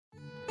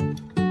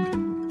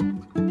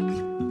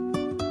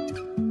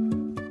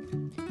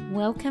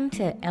Welcome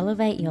to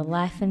Elevate Your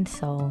Life and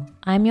Soul.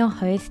 I'm your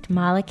host,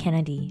 Marla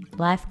Kennedy,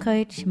 life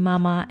coach,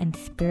 mama, and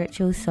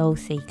spiritual soul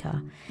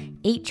seeker.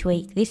 Each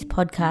week, this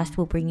podcast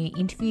will bring you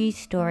interviews,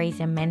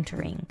 stories, and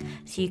mentoring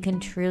so you can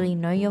truly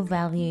know your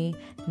value,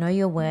 know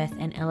your worth,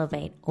 and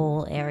elevate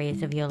all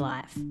areas of your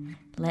life.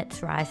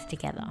 Let's rise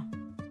together.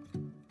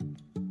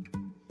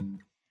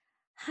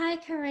 Hi,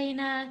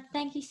 Karina.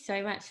 Thank you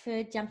so much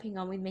for jumping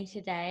on with me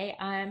today.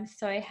 I'm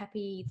so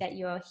happy that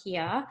you're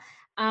here.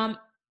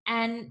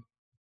 And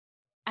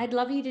I'd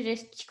love you to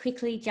just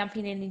quickly jump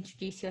in and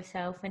introduce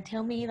yourself and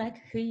tell me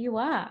who you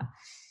are.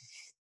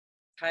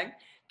 Okay.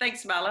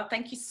 Thanks, Marla.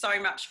 Thank you so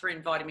much for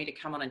inviting me to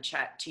come on and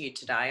chat to you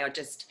today. I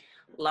just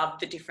love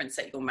the difference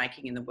that you're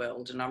making in the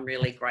world, and I'm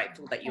really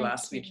grateful that you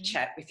asked me to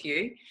chat with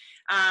you.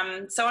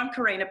 So I'm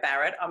Karina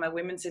Barrett. I'm a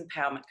women's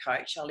empowerment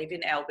coach. I live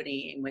in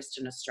Albany in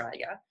Western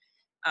Australia.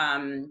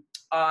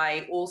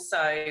 I also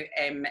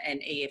am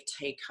an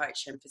EFT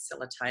coach and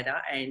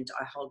facilitator, and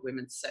I hold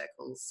women's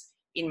circles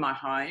in my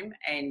home,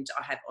 and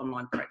I have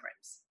online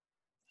programs.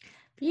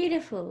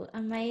 Beautiful,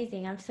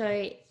 amazing. I'm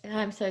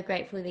so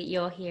grateful that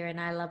you're here, and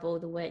I love all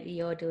the work that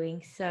you're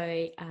doing.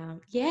 So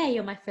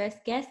you're my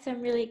first guest. So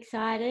I'm really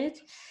excited.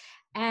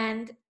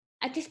 And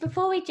just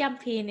before we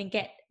jump in and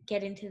get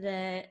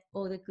into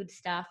all the good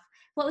stuff,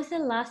 what was the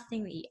last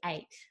thing that you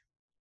ate?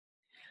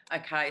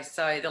 Okay,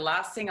 so the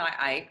last thing I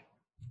ate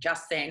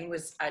just then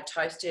was a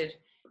toasted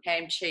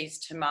ham, cheese,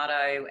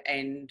 tomato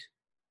and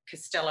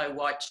Castello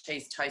white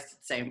cheese toasted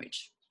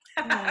sandwich.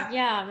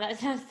 Yeah, that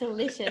sounds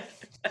delicious.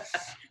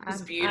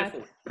 It's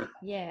beautiful.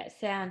 It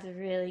sounds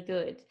really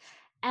good.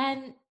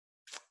 And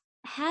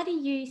how do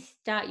you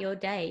start your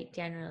day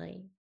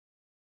generally?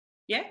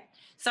 Yeah,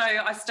 so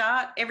I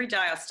start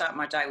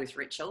my day with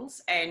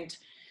rituals, and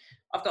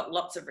I've got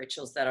lots of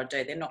rituals that I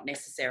do. They're not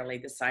necessarily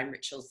the same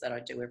rituals that I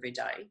do every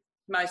day.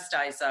 Most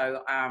days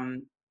though,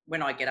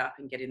 when I get up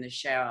and get in the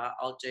shower,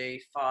 I'll do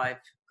 5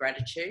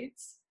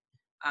 gratitudes,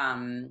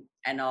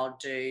 and I'll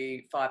do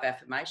 5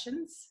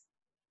 affirmations,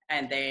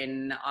 and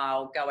then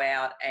I'll go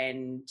out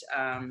and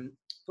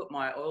put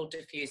my oil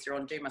diffuser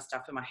on, do my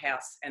stuff in my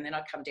house, and then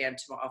I come down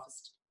to my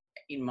office,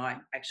 in my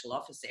actual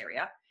office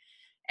area,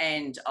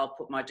 and I'll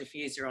put my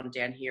diffuser on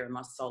down here and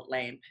my salt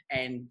lamp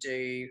and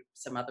do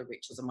some other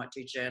rituals. I might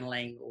do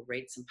journaling or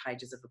read some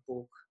pages of a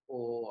book,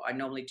 or I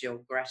normally do a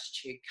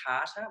gratitude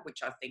carta,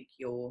 which I think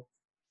you're,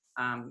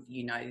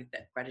 you know,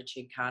 that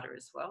gratitude carta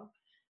as well.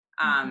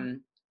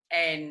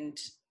 And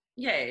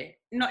yeah,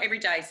 not every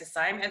day is the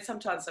same. And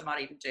sometimes I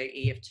might even do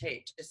EFT.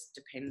 It just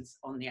depends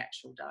on the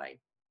actual day.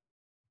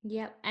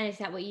 Yep. And is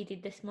that what you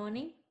did this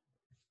morning?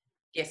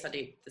 Yes, I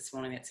did this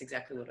morning. That's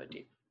exactly what I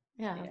did.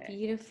 Yeah.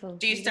 Beautiful.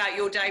 Do you start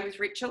your day with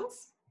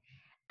rituals?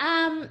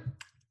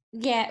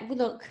 Yeah,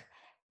 look,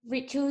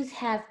 rituals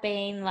have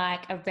been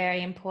a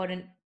very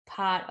important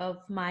part of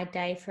my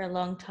day for a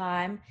long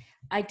time.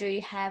 I do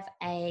have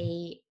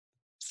a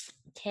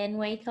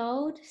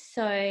 10-week-old,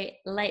 so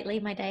lately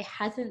my day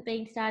hasn't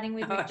been starting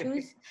with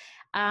rituals.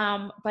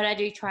 But I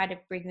do try to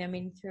bring them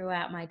in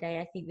throughout my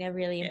day. I think they're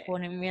really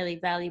important and really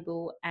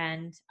valuable,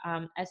 and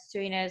as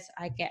soon as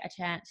I get a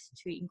chance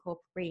to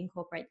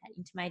reincorporate that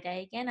into my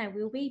day again, I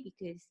will be,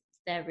 because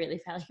they're really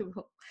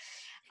valuable.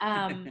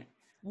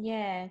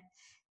 Yeah.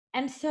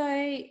 And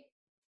so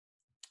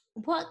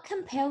what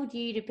compelled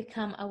you to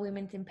become a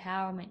women's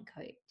empowerment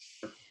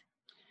coach?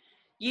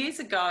 Years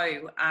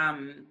ago,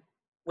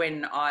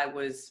 when I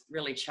was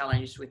really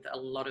challenged with I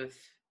was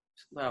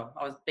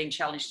being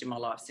challenged in my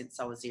life since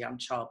I was a young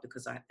child,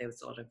 because there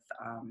was a lot of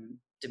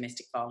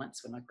domestic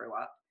violence when I grew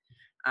up.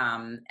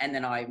 And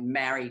then I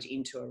married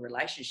into a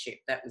relationship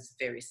that was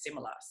very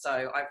similar.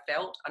 So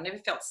I never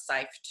felt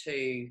safe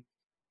to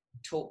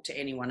talk to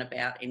anyone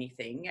about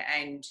anything.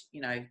 And,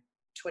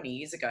 20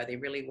 years ago, there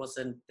really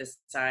wasn't the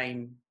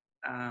same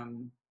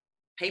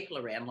people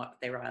around like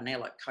there are now,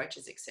 like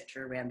coaches,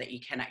 etc., around that you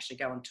can actually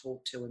go and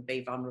talk to and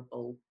be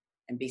vulnerable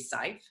and be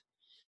safe.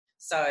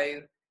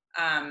 So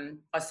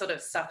I sort of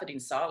suffered in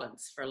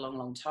silence for a long,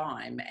 long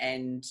time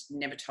and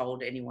never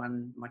told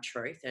anyone my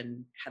truth,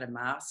 and had a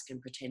mask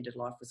and pretended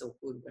life was all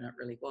good when it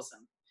really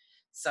wasn't.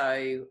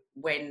 So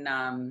when,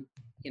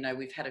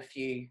 we've had a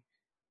few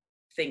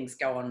things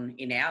go on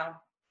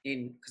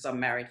because I'm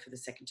married for the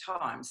second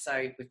time.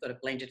 So we've got a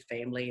blended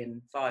family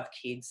and 5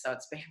 kids. So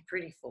it's been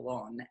pretty full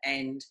on.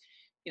 And,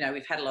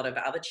 we've had a lot of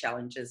other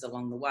challenges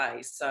along the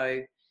way.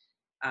 So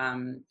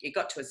it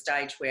got to a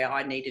stage where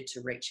I needed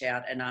to reach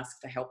out and ask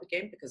for help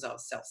again, because I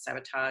was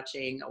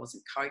self-sabotaging, I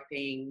wasn't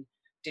coping,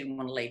 didn't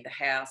want to leave the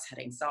house, had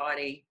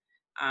anxiety,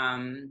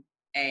 and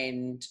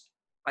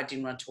I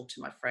didn't want to talk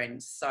to my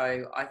friends.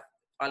 So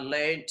I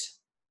learned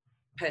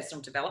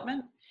personal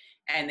development,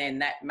 and then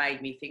that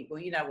made me think,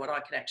 well, you know what, I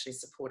could actually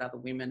support other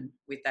women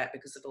with that,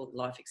 because of all the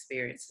life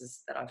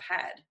experiences that I've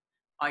had.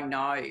 I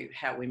know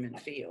how women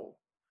feel,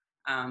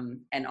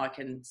 and I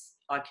can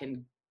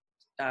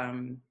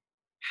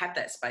have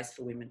that space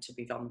for women to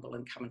be vulnerable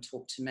and come and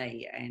talk to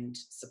me and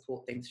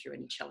support them through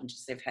any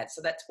challenges they've had.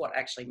 So that's what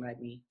actually made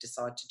me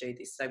decide to do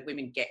this. So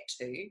women get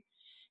to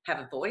have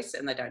a voice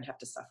and they don't have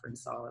to suffer in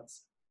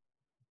silence.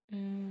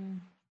 Mm,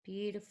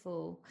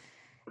 beautiful.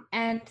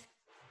 And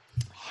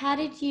how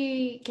did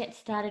you get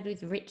started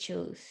with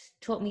rituals?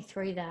 Talk me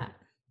through that.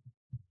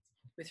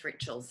 With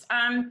rituals.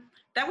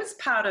 That was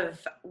part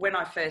of when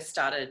I first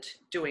started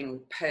doing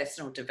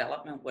personal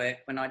development work,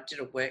 when I did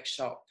a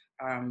workshop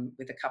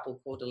with a couple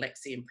called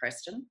Alexi and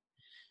Preston,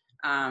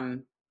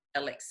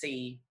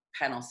 Alexi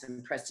Panos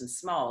and Preston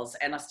Smiles,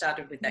 and I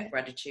started with that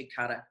gratitude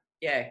kata.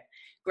 Yeah,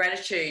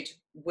 gratitude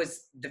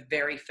was the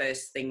very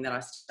first thing that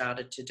I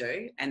started to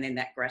do, and then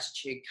that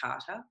gratitude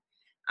kata.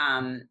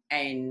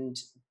 And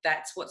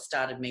that's what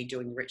started me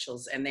doing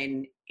rituals. And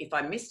then if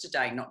I missed a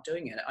day not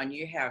doing it, I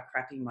knew how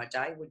crappy my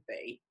day would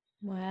be.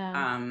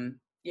 Wow.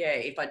 Yeah,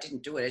 if I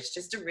didn't do it. It's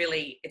just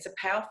it's a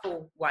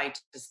powerful way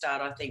to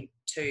start, I think,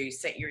 to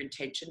set your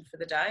intention for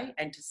the day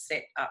and to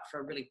set up for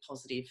a really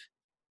positive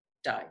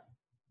day.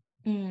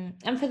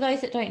 And for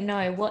those that don't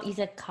know, what is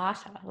a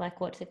kata? Like,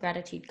 what's a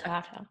gratitude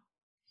kata?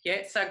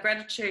 Yeah, so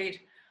gratitude,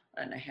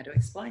 I don't know how to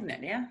explain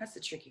that now. That's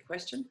a tricky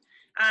question.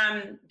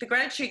 The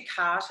gratitude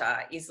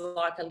kata is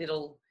like a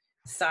little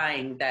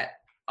saying that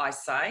I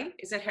say.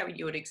 Is that how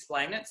you would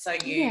explain it? So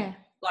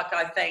like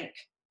I thank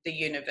the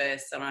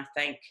universe and I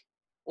thank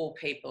all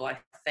people. I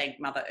thank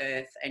Mother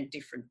Earth and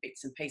different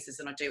bits and pieces,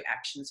 and I do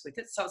actions with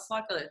it. So it's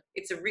like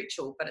it's a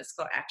ritual, but it's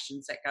got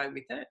actions that go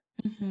with it.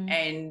 Mm-hmm.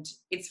 And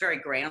it's very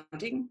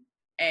grounding.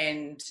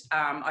 And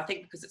I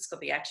think because it's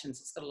got the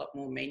actions, it's got a lot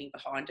more meaning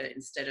behind it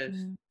instead of,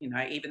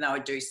 even though I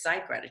do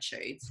say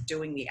gratitudes,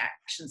 doing the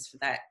actions for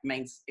that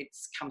means it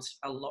comes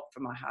a lot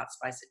from my heart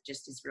space. It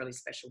just is really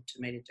special to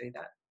me to do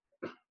that.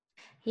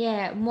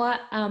 Yeah.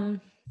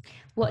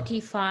 What do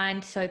you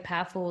find so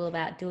powerful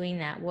about doing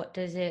that? What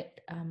does it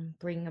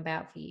bring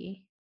about for you?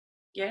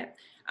 Yeah.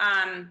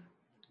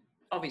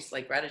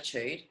 Obviously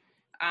gratitude.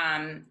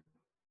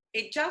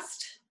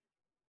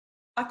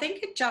 I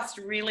think it just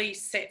really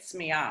sets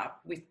me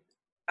up with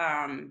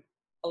a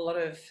lot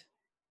of,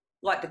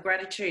 like, the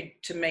gratitude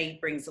to me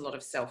brings a lot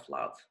of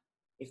self-love,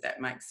 if that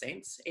makes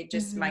sense. It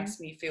just makes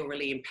me feel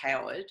really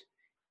empowered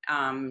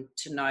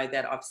to know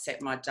that I've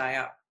set my day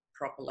up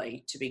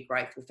properly to be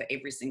grateful for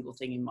every single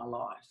thing in my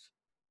life.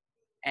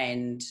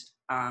 And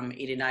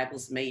it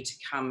enables me to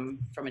come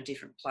from a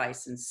different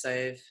place and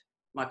serve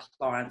my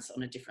clients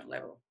on a different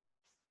level.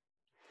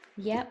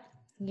 Yep.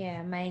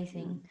 Yeah,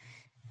 amazing.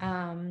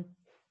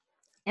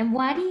 And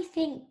why do you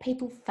think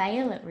people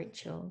fail at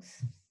rituals?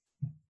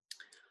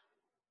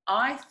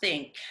 I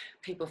think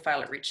people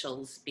fail at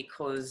rituals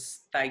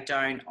because they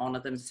don't honour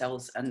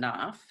themselves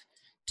enough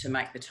to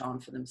make the time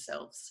for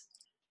themselves.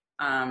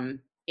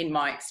 In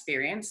my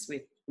experience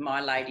with my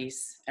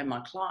ladies and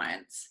my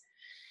clients,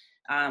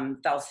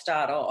 they'll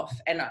start off,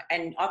 and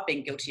I've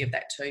been guilty of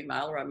that too,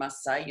 Marla, I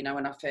must say.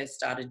 When I first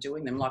started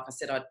doing them, like I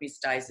said, I'd miss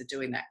days of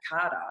doing that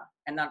kata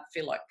and I'd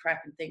feel like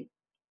crap and think,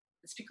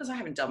 it's because I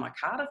haven't done my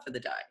kata for the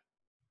day.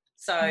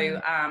 So,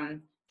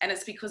 and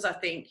it's because I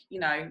think,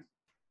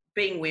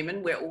 being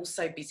women, we're all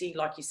so busy.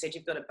 Like you said,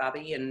 you've got a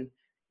bubby and,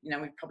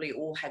 we probably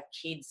all have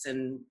kids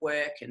and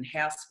work and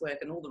housework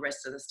and all the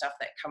rest of the stuff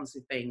that comes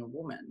with being a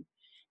woman.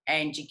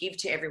 And you give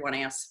to everyone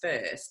else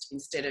first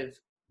instead of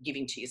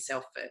giving to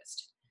yourself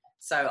first.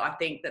 So I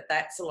think that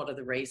that's a lot of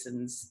the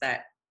reasons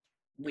that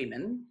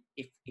women,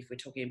 if we're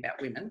talking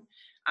about women,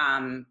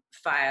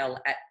 fail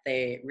at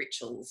their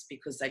rituals,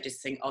 because they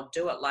just think, I'll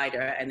do it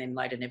later, and then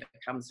later never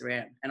comes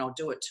around, and I'll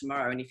do it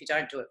tomorrow. And if you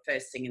don't do it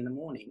first thing in the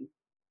morning,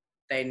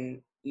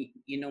 then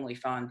you normally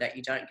find that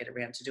you don't get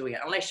around to doing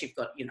it unless you've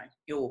got,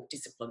 your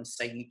discipline,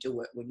 so you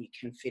do it when you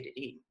can fit it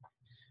in.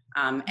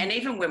 And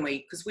even when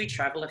because we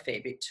travel a fair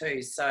bit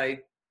too, so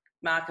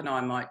Mark and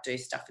I might do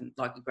stuff in,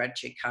 like a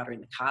gratitude kata in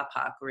the car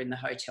park or in the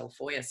hotel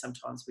foyer.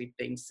 Sometimes we've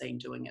been seen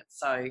doing it.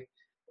 So,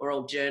 or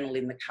I'll journal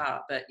in the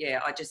car. But yeah,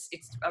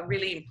 it's a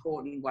really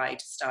important way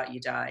to start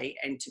your day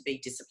and to be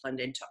disciplined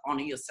and to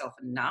honour yourself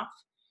enough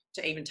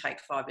to even take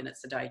 5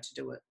 minutes a day to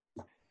do it.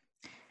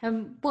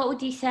 What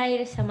would you say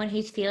to someone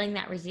who's feeling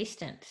that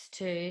resistance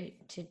to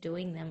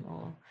doing them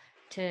or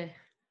to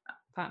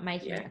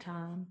making that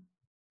time?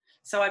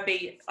 So I'd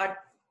be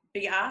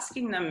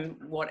asking them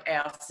what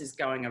else is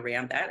going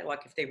around that.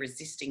 Like, if they're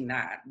resisting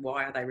that,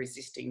 why are they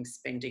resisting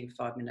spending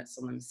 5 minutes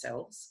on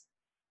themselves?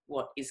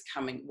 What's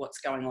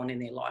going on in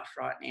their life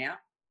right now?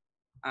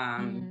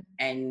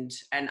 And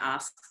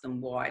ask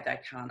them why they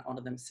can't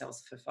honour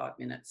themselves for 5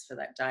 minutes for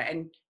that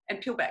day,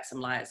 and peel back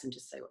some layers and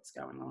just see what's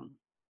going on.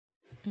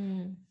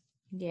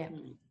 Yeah.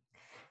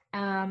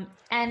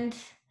 And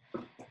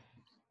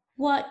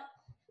what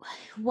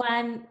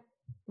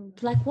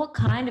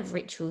kind of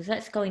rituals?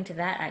 Let's go into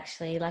that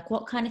actually. Like,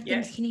 what kind of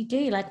things can you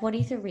do? Like, what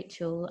is a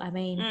ritual? I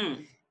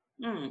mean,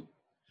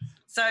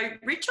 So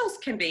rituals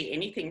can be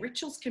anything.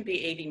 Rituals can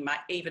be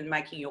even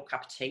making your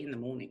cup of tea in the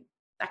morning.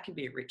 That can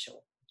be a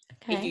ritual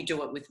if you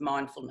do it with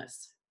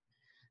mindfulness.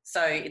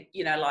 So,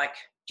 like,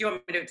 do you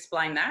want me to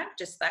explain that?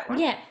 Just that one?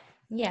 Yeah.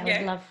 I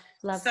would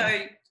love so,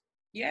 that.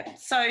 Yeah.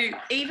 So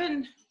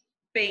even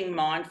being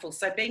mindful.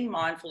 So being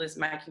mindful is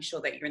making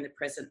sure that you're in the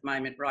present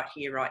moment, right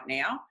here, right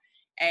now.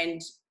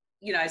 And,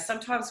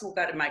 sometimes we'll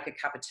go to make a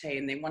cup of tea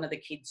and then one of the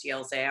kids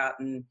yells out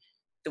and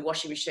the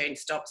washing machine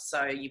stops,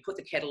 so you put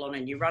the kettle on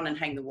and you run and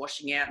hang the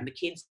washing out, and the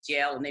kids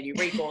yell, and then you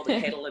re-boil the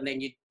kettle, and then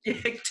you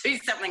do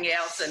something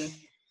else, and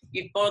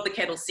you boil the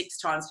kettle 6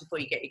 times before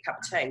you get your cup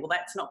of tea. Well,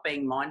 that's not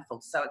being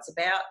mindful. So it's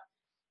about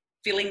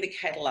filling the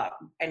kettle up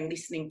and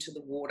listening to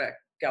the water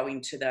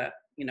going to the,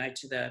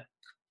 to the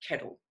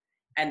kettle,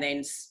 and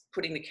then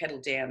putting the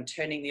kettle down,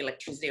 turning the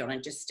electricity on,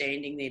 and just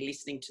standing there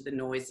listening to the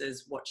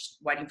noises,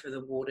 waiting for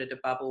the water to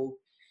bubble,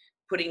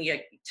 putting your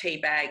tea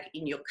bag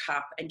in your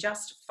cup, and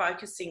just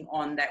focusing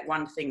on that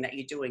one thing that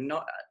you're doing.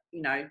 Not,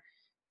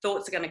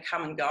 thoughts are going to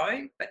come and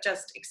go, but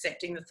just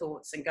accepting the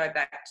thoughts and go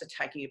back to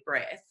taking a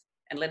breath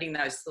and letting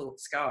those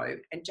thoughts go,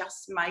 and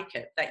just make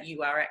it that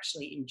you are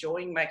actually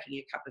enjoying making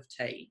your cup of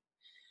tea,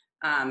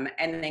 and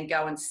then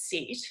go and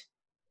sit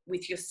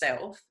with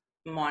yourself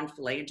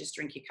mindfully and just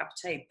drink your cup of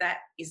tea. That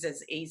is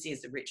as easy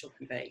as a ritual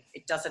can be.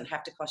 It doesn't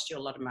have to cost you a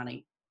lot of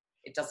money.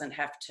 It doesn't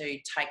have to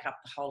take up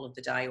the whole of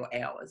the day or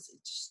hours.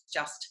 It's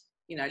just,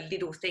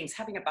 little things.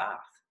 Having a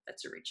bath,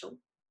 that's a ritual.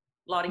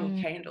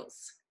 Lighting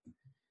candles.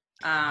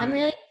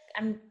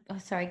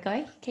 Sorry,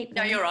 go. Keep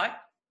going. No, you're right.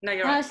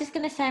 I was just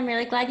going to say, I'm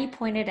really glad you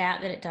pointed out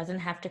that it doesn't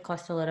have to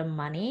cost a lot of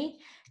money,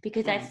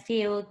 because I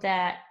feel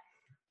that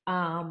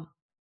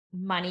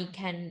money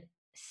can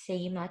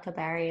seem like a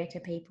barrier to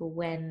people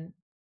when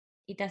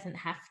it doesn't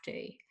have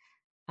to.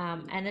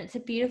 And it's a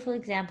beautiful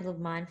example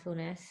of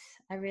mindfulness.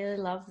 I really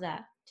love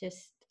that.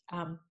 Just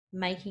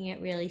making it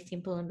really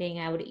simple and being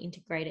able to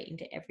integrate it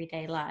into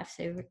everyday life.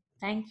 So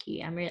thank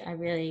you. I'm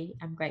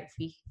grateful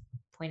for you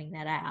pointing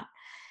that out.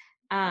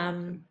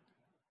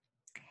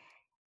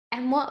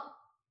 And what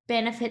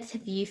benefits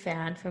have you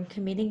found from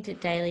committing to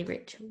daily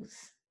rituals?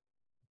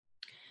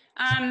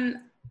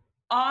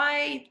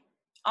 I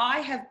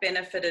have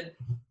benefited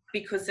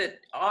because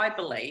I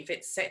believe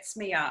it sets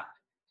me up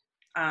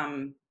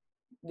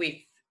with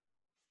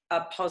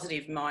a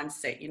positive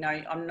mindset.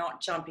 I'm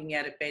not jumping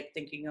out of bed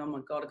thinking, oh my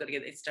God, I've got to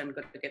get this done, I've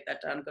got to get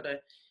that done, I've got to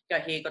go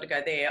here, got to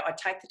go there. I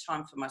take the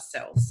time for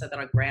myself so that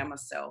I ground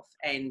myself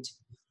and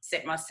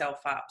set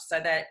myself up so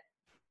that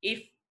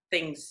if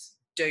things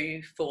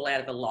do fall out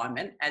of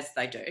alignment, as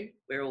they do,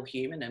 we're all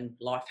human and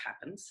life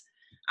happens,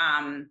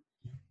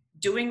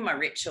 doing my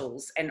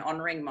rituals and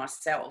honouring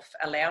myself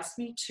allows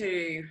me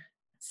to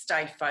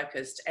stay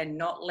focused and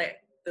not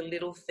let the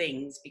little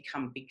things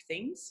become big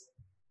things.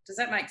 Does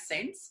that make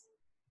sense?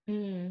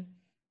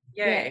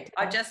 Yeah,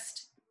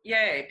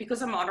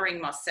 because I'm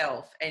honouring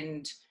myself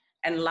and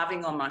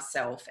loving on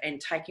myself and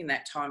taking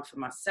that time for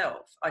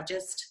myself.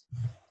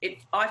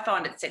 I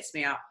find it sets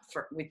me up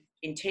with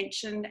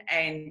intention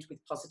and with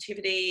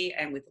positivity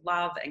and with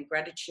love and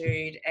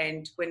gratitude.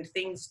 And when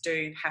things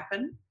do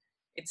happen,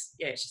 it's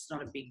just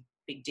not a big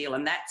deal.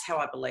 And that's how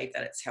I believe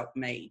that it's helped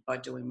me, by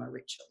doing my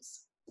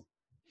rituals.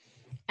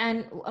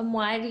 And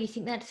why do you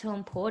think that's so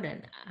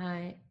important?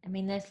 I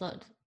mean, there's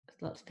lots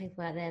of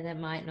people out there that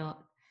might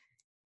not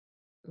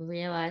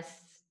realise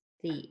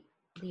the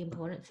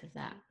importance of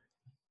that.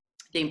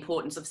 The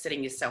importance of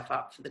setting yourself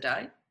up for the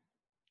day,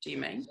 do you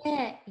mean?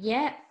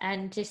 Yeah,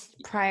 and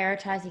just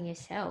prioritising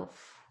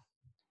yourself.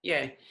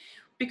 Yeah,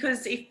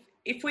 because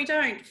if we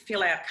don't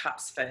fill our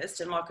cups first,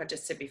 and like I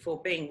just said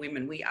before, being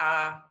women, we're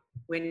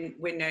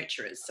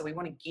nurturers, so we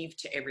want to give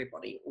to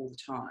everybody all the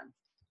time.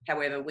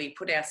 However, we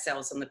put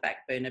ourselves on the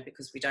back burner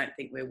because we don't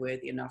think we're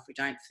worthy enough. We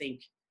don't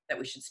think that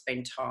we should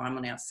spend time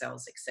on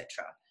ourselves,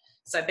 etc.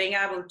 So being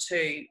able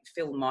to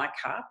fill my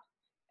cup,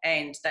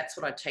 and that's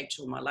what I teach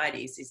all my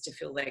ladies, is to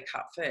fill their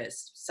cup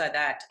first,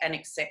 and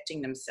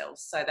accepting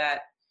themselves, so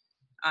that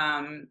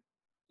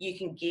you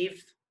can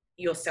give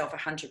yourself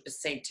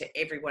 100% to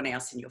everyone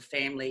else in your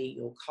family,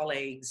 your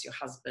colleagues, your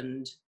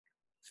husband,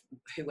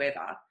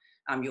 whoever,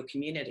 your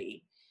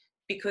community.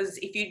 Because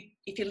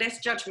if you're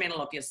less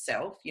judgmental of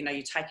yourself, you're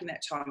taking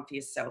that time for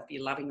yourself,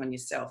 you're loving on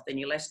yourself, then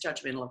you're less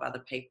judgmental of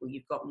other people.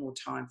 You've got more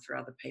time for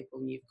other people,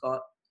 and you've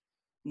got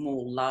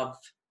more love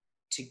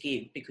to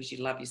give because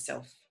you love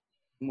yourself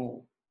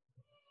more.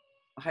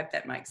 I hope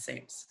that makes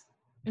sense.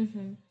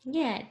 Mm-hmm.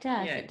 Yeah, it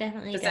does. Yeah. It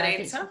definitely does. Does that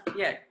answer?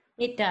 Yeah.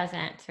 It does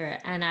answer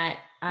it. And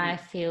I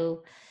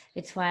feel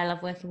it's why I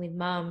love working with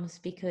mums,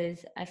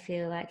 because I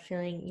feel like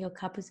filling your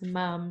cup as a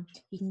mum,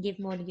 you can give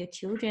more to your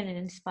children and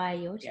inspire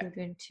your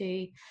children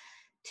to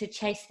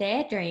chase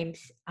their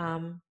dreams.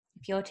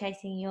 If you're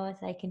chasing yours,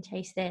 they can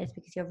chase theirs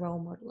because you're role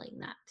modelling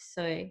that.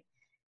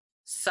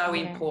 So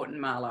important,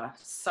 Marla.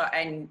 So,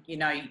 and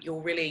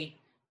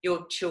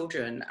your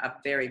children are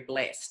very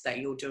blessed that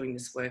you're doing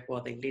this work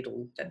while they're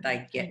little, that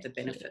they get the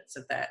benefits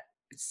of that.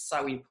 It's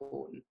so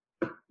important.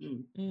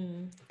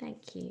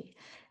 Thank you.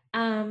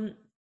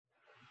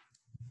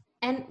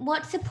 And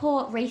what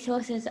support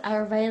resources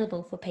are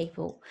available for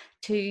people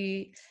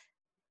to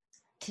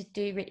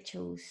do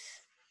rituals?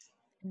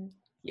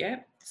 Yeah.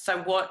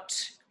 So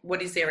what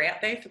is there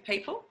out there for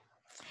people?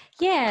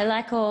 Yeah,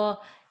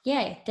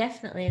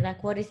 definitely.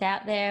 Like, what is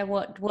out there?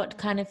 What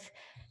kind of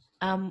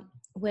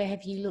where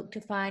have you looked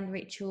to find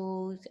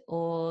rituals,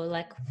 or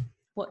like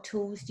what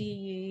tools do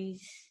you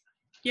use?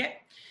 Yeah.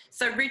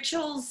 So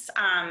rituals,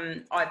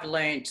 I've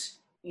learnt,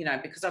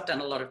 because I've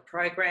done a lot of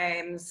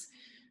programs,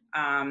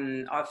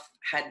 I've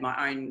had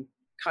my own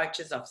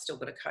coaches. I've still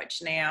got a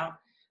coach now.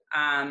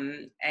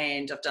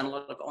 And I've done a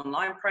lot of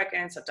online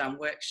programs. I've done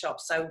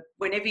workshops. So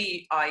whenever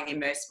I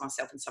immerse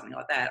myself in something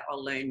like that,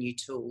 I'll learn new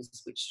tools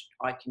which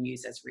I can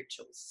use as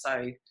rituals.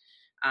 So,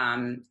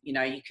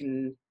 you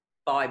can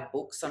buy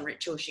books on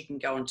rituals. You can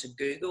go onto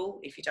Google.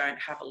 If you don't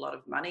have a lot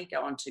of money,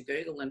 go onto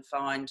Google and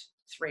find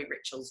 3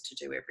 rituals to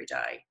do every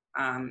day.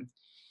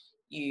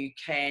 You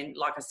can,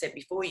 like I said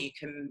before, you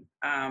can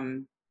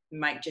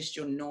make just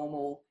your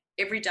normal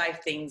everyday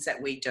things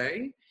that we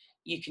do,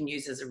 you can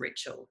use as a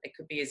ritual. It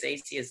could be as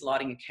easy as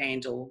lighting a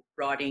candle,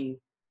 writing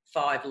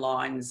 5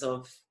 lines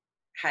of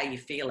how you're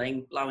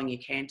feeling, blowing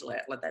your candle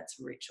out. Like, that's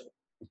a ritual.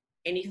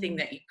 Anything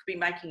that you could be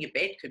making your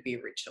bed could be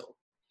a ritual.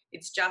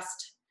 It's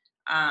just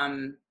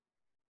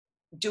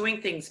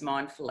doing things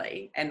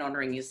mindfully and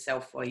honouring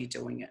yourself while you're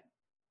doing it.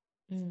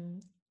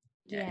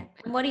 Yeah.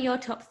 And what are your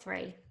top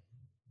 3?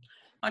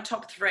 My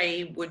top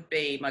 3 would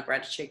be my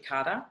gratitude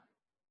carta,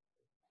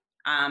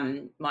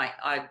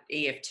 my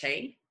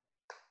EFT,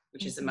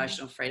 which is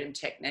emotional freedom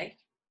technique,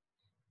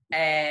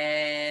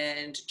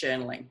 and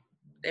journaling.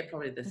 They're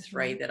probably the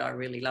 3 that I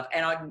really love.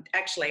 And I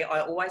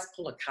always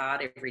pull a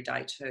card every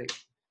day too.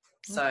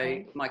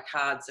 So my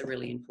cards are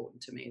really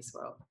important to me as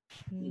well.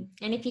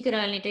 And if you could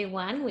only do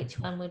one, which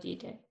one would you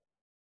do?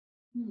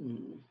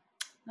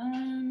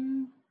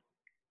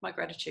 My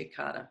gratitude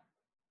carta.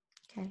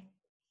 Okay,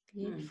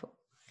 beautiful.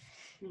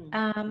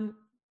 And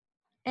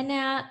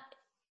now,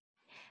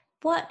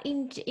 what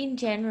in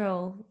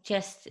general,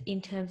 just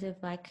in terms of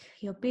like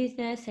your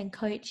business and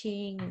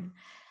coaching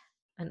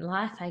and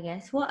life, I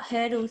guess, what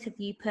hurdles have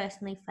you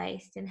personally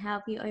faced and how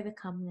have you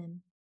overcome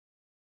them?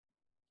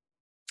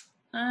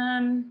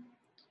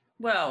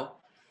 Well,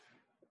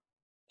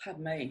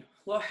 pardon me,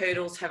 what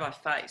hurdles have I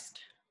faced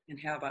and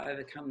how have I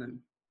overcome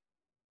them?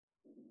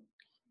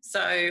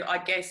 So I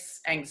guess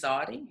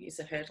anxiety is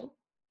a hurdle.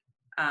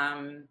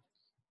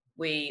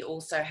 We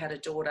also had a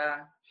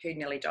daughter who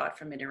nearly died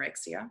from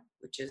anorexia,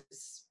 which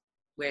is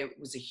where it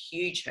was a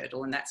huge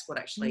hurdle, and that's what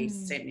actually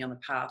sent me on the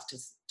path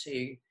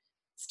to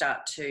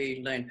start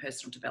to learn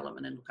personal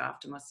development and look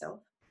after myself.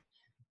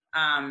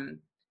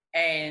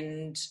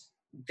 And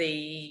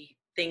the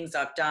things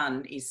I've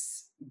done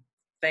is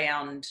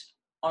found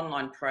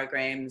online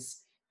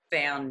programs,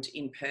 found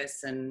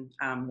in-person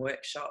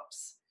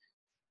workshops,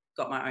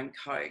 got my own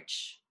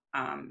coach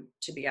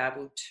to be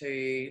able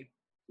to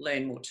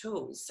learn more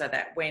tools so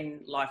that when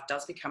life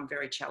does become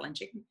very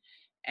challenging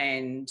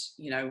and,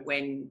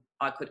 when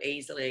I could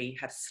easily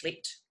have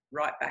slipped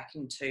right back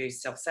into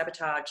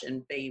self-sabotage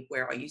and be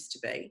where I used to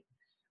be,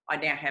 I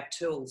now have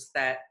tools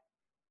that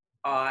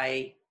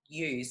I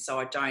use so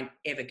I don't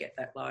ever get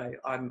that low.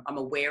 I'm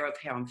aware of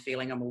how I'm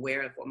feeling. I'm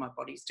aware of what my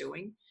body's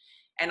doing.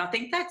 And I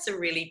think that's a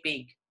really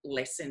big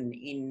lesson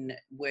in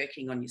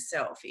working on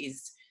yourself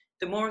is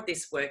the more of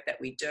this work that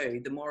we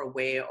do, the more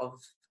aware of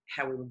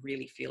how we're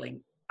really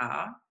feeling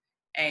are.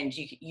 And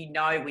you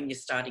know when you're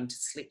starting to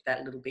slip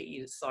that little bit,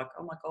 it's like,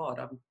 oh my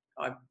God,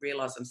 I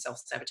realise I'm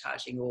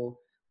self-sabotaging, or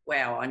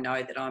wow, I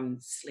know that I'm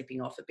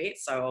slipping off a bit.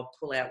 So I'll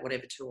pull out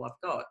whatever tool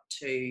I've got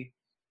to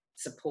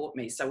support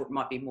me. So it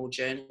might be more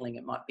journaling,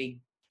 it might be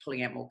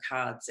pulling out more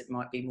cards, it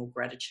might be more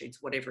gratitudes,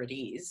 whatever it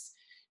is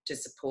to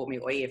support me,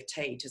 or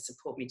EFT to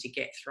support me to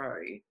get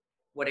through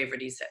whatever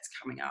it is that's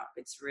coming up.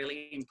 It's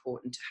really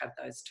important to have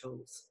those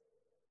tools.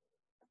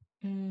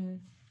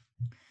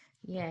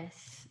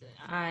 Yes,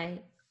 I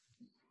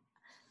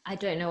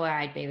don't know where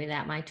I'd be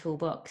without my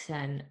toolbox,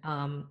 and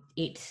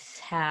it's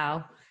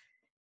how,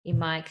 in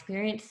my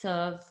experience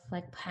of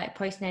like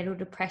postnatal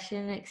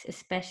depression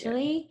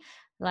especially,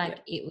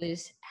 it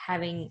was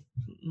having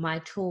my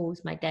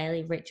tools, my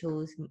daily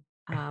rituals,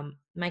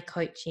 my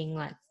coaching,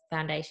 like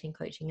foundation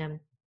coaching. I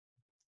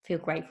feel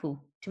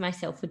grateful to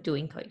myself for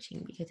doing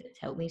coaching because it's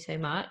helped me so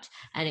much,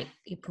 and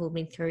it pulled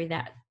me through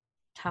that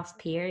tough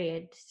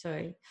period.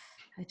 So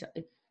I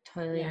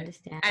totally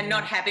understand. And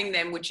not having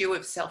them, would you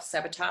have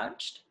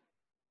self-sabotaged?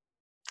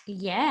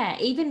 Yeah,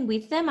 even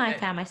with them, I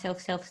found myself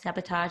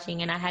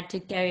self-sabotaging, and I had to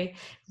go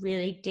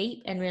really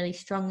deep and really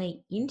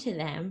strongly into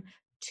them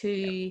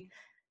to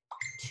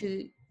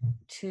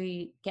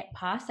get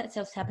past that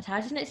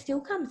self-sabotage. And it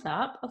still comes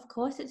up, of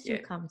course, it still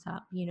comes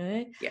up,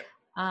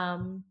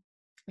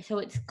 so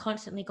it's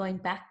constantly going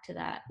back to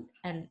that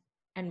and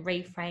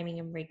reframing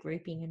and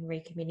regrouping and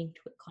recommitting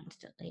to it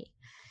constantly.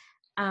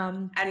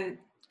 And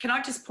can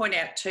I just point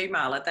out too,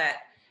 Marla,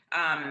 that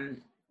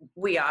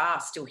we are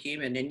still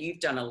human, and you've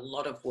done a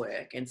lot of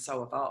work and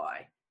so have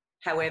I.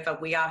 However,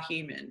 we are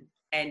human,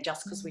 and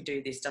just because we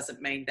do this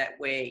doesn't mean that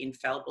we're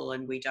infallible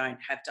and we don't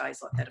have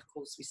days like that. Of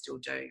course we still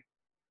do.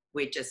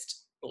 We're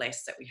just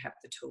blessed that we have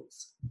the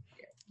tools.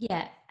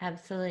 Yeah,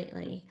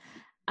 absolutely.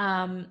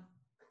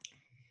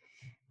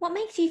 What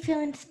makes you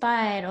feel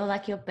inspired or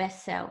like your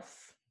best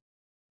self?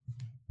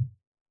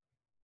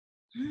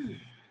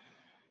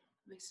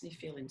 Makes me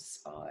feel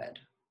inspired.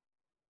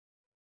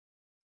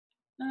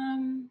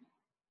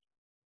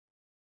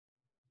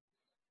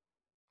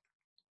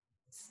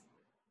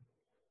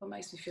 What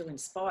makes me feel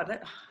inspired?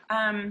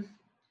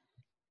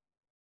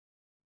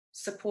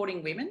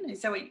 supporting women.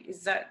 Is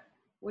that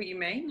what you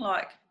mean?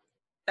 Like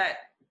that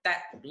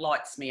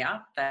lights me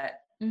up.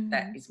 That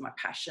is my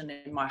passion,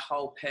 and my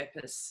whole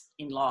purpose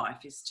in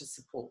life is to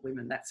support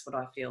women. That's what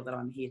I feel that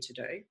I'm here to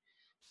do.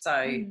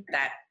 So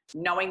that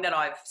knowing that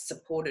I've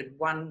supported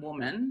one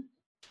woman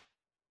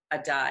a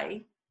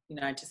day, you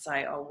know, to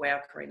say, oh,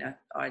 wow, Karina,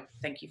 I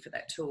thank you for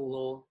that tool,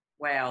 or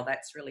wow,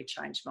 that's really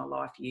changed my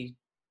life, you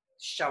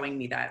showing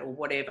me that, or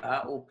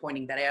whatever, or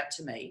pointing that out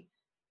to me,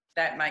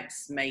 that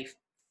makes me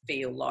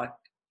feel like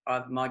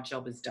my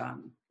job is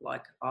done.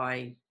 Like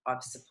I've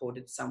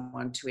supported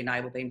someone to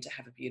enable them to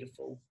have a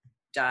beautiful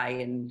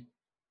day, and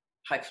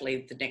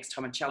hopefully the next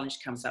time a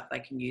challenge comes up, they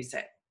can use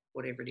that,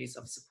 whatever it is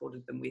I've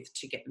supported them with,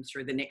 to get them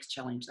through the next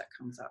challenge that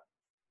comes up.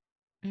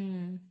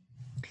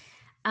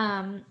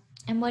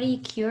 And what are you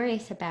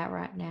curious about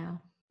right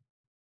now?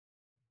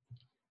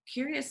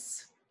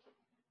 Curious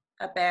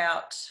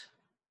about,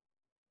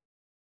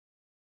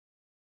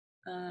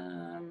 what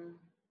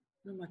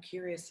am I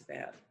curious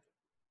about?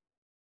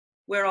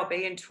 Where I'll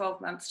be in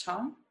 12 months'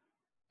 time.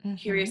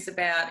 Curious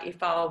about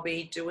if I'll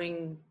be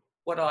doing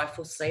what I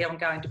foresee I'm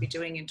going to be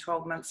doing in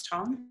 12 months'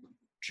 time,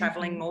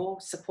 travelling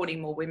more, supporting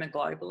more women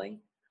globally,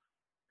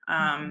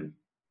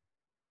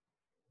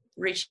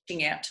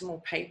 reaching out to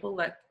more people.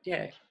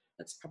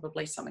 That's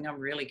probably something I'm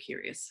really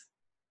curious.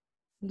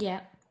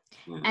 Yeah.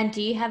 And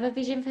do you have a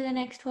vision for the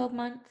next 12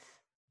 months?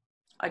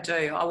 I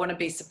do. I want to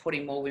be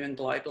supporting more women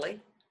globally.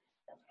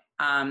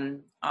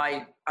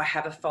 I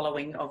have a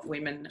following of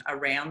women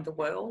around the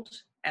world,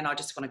 and I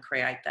just want to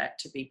create that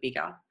to be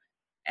bigger.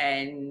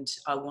 And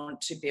I want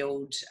to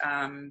build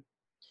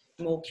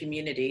more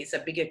communities, a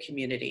bigger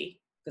community,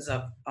 because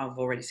I've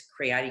already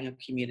creating a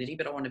community,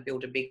 but I want to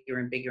build a bigger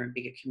and bigger and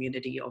bigger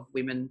community of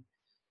women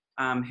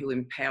who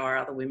empower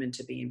other women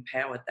to be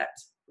empowered.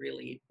 That's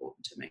really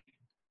important to me.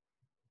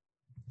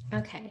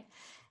 Okay,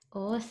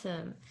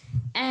 awesome.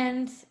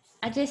 And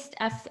I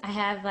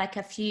have like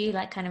a few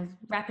like kind of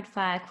rapid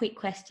fire quick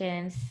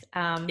questions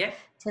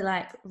to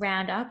like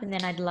round up, and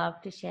then I'd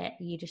love to share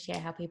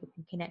how people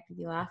can connect with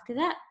you after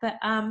that. But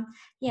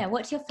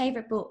what's your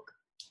favorite book?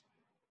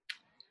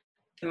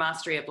 The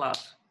Mastery of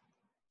Love.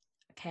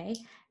 Okay.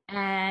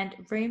 And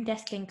room,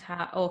 desk and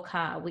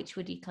car, which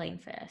would you clean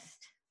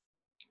first?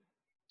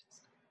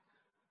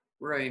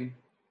 Room.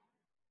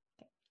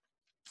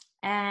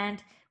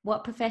 And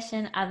what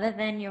profession other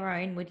than your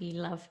own would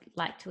you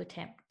like to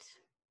attempt?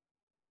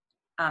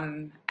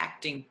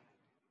 Acting.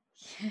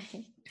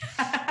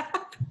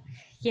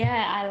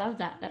 Yeah, I love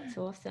that. That's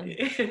awesome.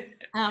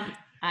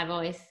 I've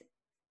always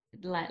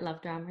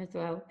loved drama as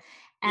well.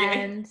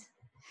 And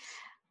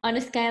on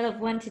a scale of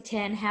 1 to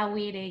 10, how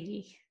weird are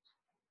you?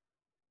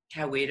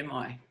 How weird am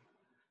I?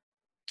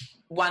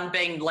 1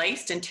 being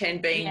least and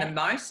 10 being the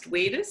most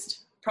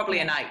weirdest? Probably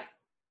an 8.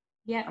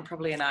 Yeah. I'm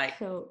probably an 8.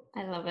 Cool.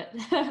 I love it.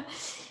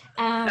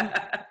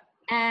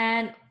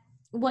 And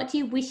what do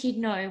you wish you'd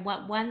know?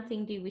 What one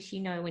thing do you wish you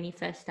know when you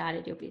first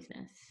started your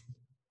business?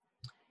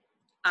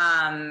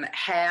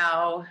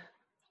 How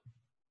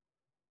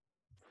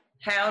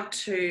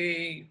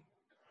to,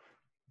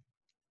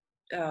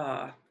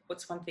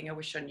 what's one thing I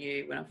wish I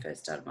knew when I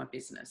first started my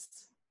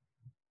business?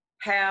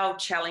 How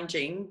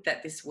challenging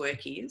that this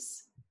work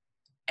is,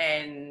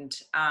 and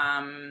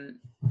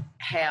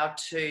how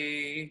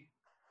to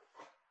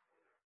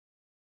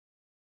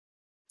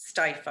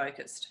stay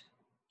focused.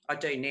 I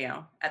do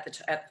now. At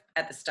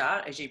the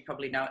start, as you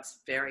probably know, it's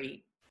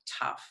very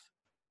tough.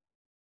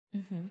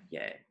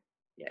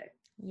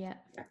 Yeah.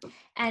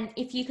 And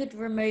if you could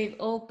remove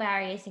all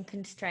barriers and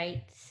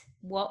constraints,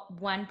 what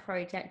one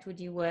project would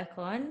you work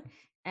on,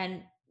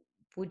 and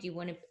would you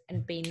want to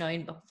be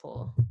known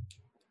for?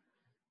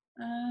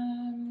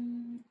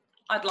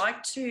 I'd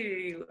like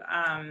to,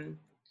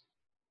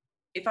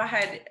 if I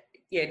had,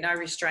 no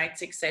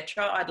restraints,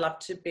 etc., I'd love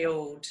to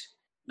build,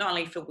 not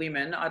only for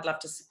women, I'd love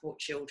to support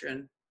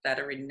children that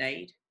are in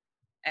need,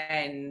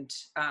 and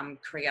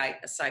create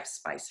a safe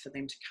space for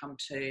them to come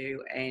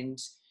to, and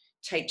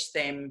teach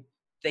them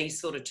these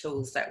sort of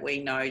tools that we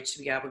know, to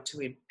be able to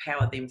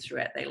empower them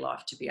throughout their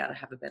life to be able to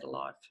have a better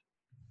life.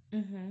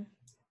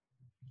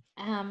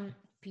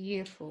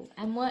 Beautiful.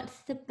 And what's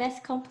the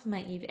best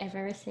compliment you've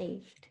ever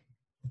received?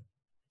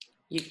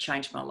 You've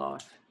changed my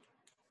life.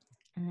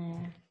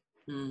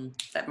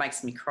 That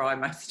makes me cry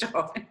most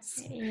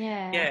times.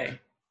 Yeah.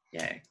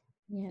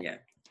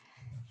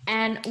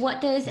 And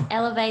what does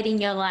elevating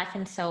your life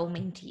and soul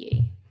mean to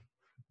you?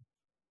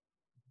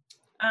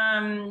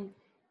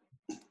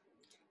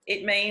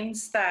 It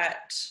means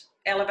that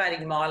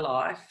elevating my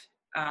life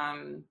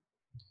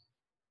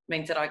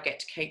means that I get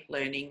to keep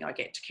learning, I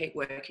get to keep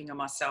working on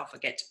myself, I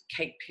get to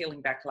keep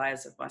peeling back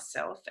layers of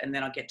myself, and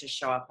then I get to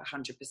show up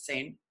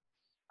 100%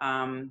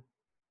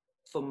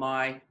 for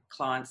my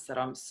clients that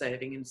I'm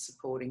serving and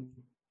supporting.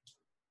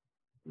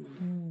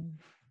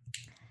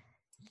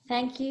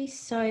 Thank you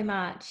so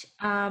much.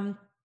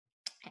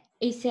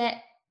 Is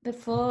there,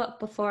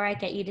 before I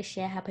get you to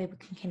share how people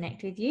can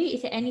connect with you,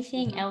 is there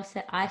anything else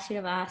that I should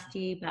have asked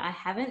you but I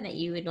haven't, that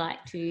you would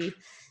like to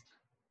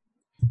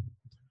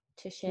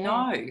share?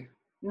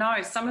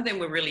 No, some of them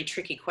were really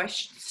tricky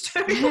questions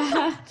too.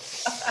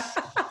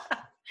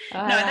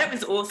 No, that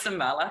was awesome,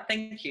 Marla.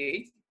 Thank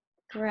you.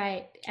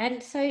 Great.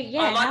 And so,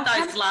 yeah. I like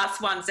those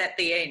last ones at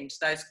the end,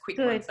 those quick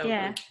ones.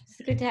 Yeah. Good.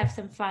 It's good to have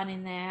some fun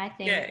in there, I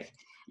think.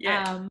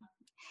 Yeah.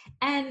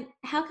 And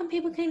how can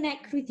people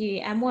connect with you?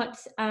 And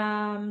what's,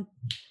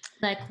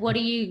 what are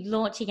you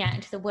launching out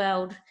into the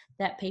world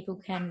that people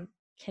can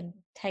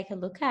take a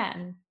look at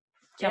and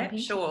jump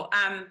into? Sure.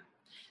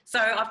 So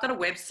I've got a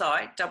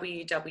website,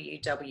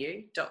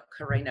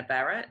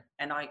 www.karinabarrett,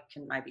 and I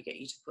can maybe get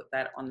you to put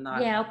that on the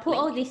I'll put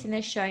link. all this in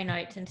the show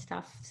notes and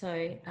stuff.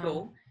 So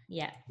cool.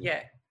 Yeah.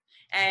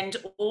 And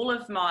all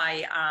of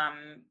my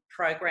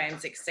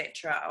programs,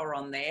 etc., are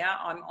on there.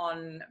 I'm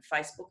on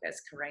Facebook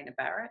as Karina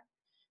Barrett,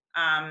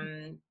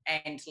 and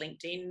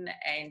LinkedIn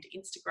and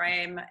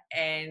Instagram,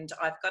 and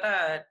I've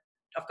got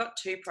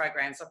 2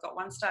 programs. I've got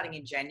one starting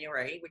in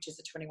January, which is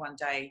a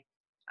 21-day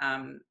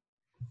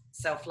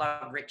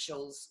self-love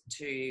rituals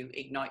to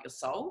ignite your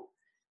soul.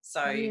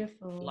 So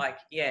beautiful.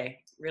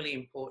 Really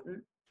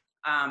important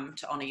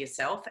to honour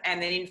yourself.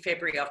 And then in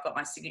February, I've got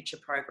my signature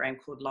program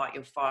called Light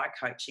Your Fire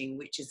Coaching,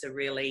 which is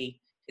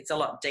it's a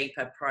lot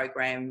deeper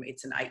program.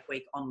 It's an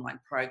 8-week online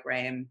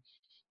program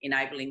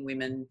enabling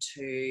women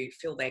to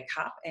fill their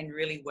cup and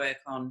really work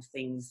on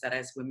things that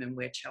as women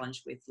we're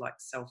challenged with, like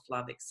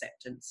self-love,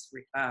 acceptance,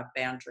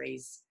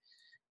 boundaries,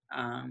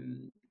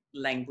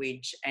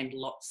 language, and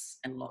lots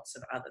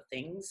of other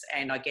things.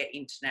 And I get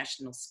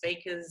international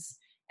speakers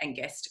and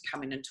guests to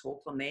come in and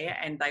talk on there,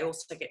 and they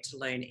also get to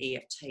learn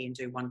EFT and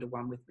do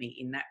one-to-one with me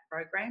in that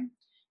program.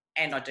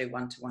 And I do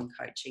one-to-one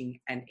coaching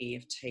and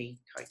EFT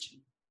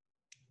coaching.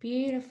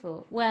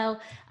 Beautiful.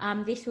 Well,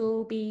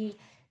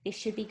 this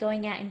should be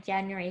going out in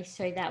January,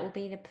 so that will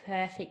be the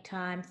perfect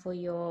time for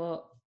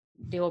your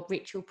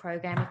ritual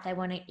program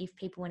if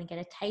people want to get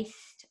a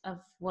taste of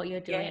what you're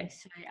doing.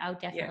 So I'll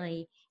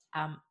definitely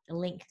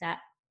link that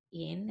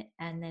in,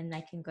 and then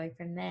they can go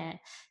from there.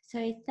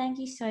 So thank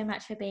you so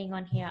much for being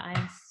on here.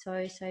 I'm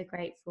so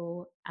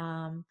grateful,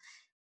 and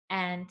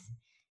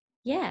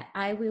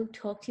I will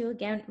talk to you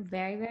again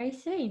very, very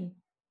soon.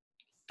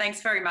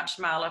 Thanks very much,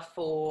 Marla,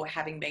 for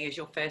having me as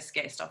your first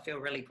guest. I feel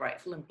really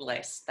grateful and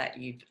blessed that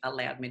you've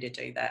allowed me to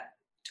do that.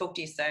 Talk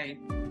to you soon.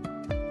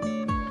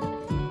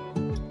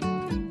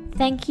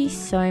 Thank you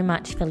so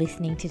much for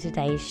listening to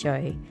today's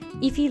show.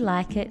 If you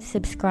like it,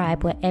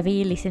 subscribe wherever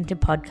you listen to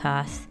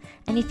podcasts.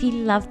 And if you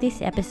love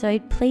this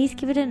episode, please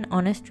give it an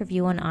honest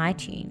review on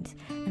iTunes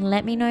and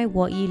let me know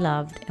what you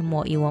loved and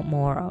what you want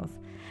more of.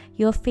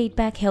 Your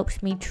feedback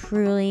helps me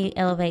truly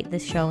elevate the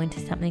show into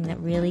something that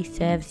really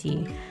serves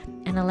you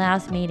and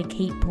allows me to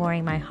keep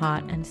pouring my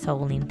heart and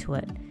soul into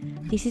it.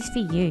 This is for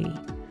you.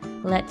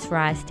 Let's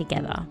rise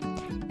together.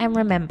 And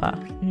remember,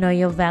 know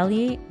your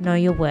value, know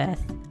your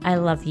worth. I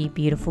love you,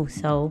 beautiful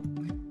soul.